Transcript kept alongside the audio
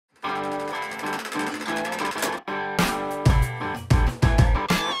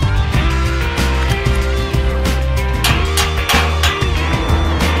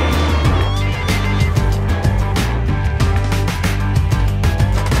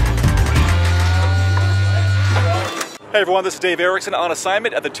Hey everyone, this is Dave Erickson on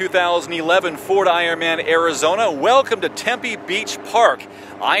assignment at the 2011 Ford Ironman Arizona. Welcome to Tempe Beach Park,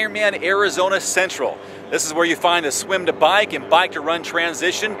 Ironman Arizona Central. This is where you find the swim to bike and bike to run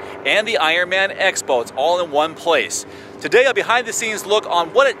transition and the Ironman Expo. It's all in one place. Today, a behind the scenes look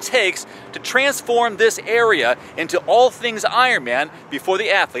on what it takes to transform this area into all things Ironman before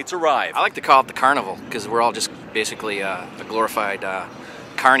the athletes arrive. I like to call it the carnival because we're all just basically the glorified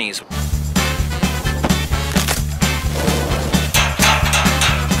carnies.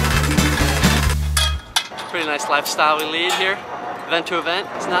 Pretty nice lifestyle we lead here, event to event.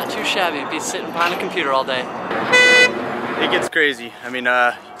 It's not too shabby, be sitting behind a computer all day. It gets crazy. I mean,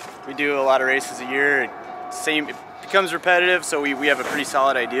 we do a lot of races a year. It becomes repetitive, so we have a pretty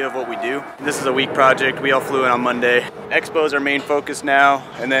solid idea of what we do. This is a week project. We all flew in on Monday. Expo is our main focus now,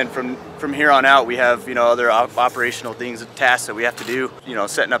 and then from here on out, we have other operational things, tasks that we have to do.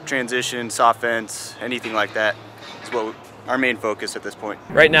 Setting up transition, soft fence, anything like that is what our main focus at this point.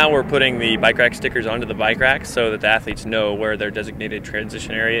 Right now we're putting the bike rack stickers onto the bike racks so that the athletes know where their designated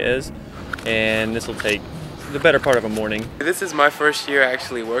transition area is, and this will take the better part of a morning. This is my first year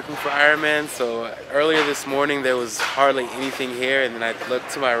actually working for Ironman, so earlier this morning there was hardly anything here, and then I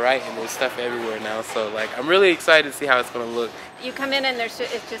looked to my right and there's stuff everywhere now, so I'm really excited to see how it's going to look. You come in and it's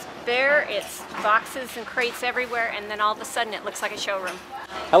just bare, it's boxes and crates everywhere, and then all of a sudden it looks like a showroom.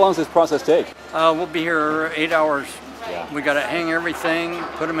 How long does this process take? We'll be here 8 hours. Yeah. We got to hang everything,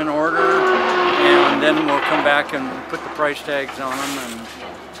 put them in order, and then we'll come back and put the price tags on them.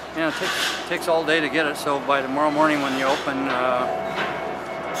 And it takes all day to get it. So by tomorrow morning when you open,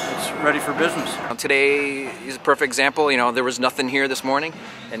 it's ready for business. Today is a perfect example. There was nothing here this morning,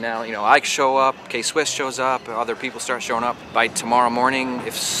 and now I show up, K-Swiss shows up, other people start showing up. By tomorrow morning,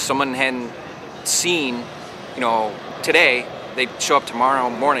 if someone hadn't seen, today, they'd show up tomorrow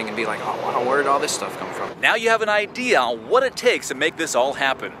morning and be like, oh wow, where did all this stuff come from? Now you have an idea on what it takes to make this all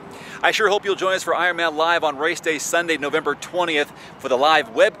happen. I sure hope you'll join us for Ironman Live on race day Sunday, November 20th for the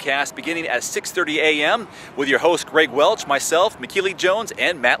live webcast beginning at 6:30 a.m. with your host Greg Welch, myself, McKeely Jones,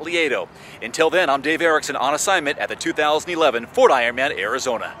 and Matt Lieto. Until then, I'm Dave Erickson on assignment at the 2011 Ford Ironman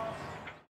Arizona.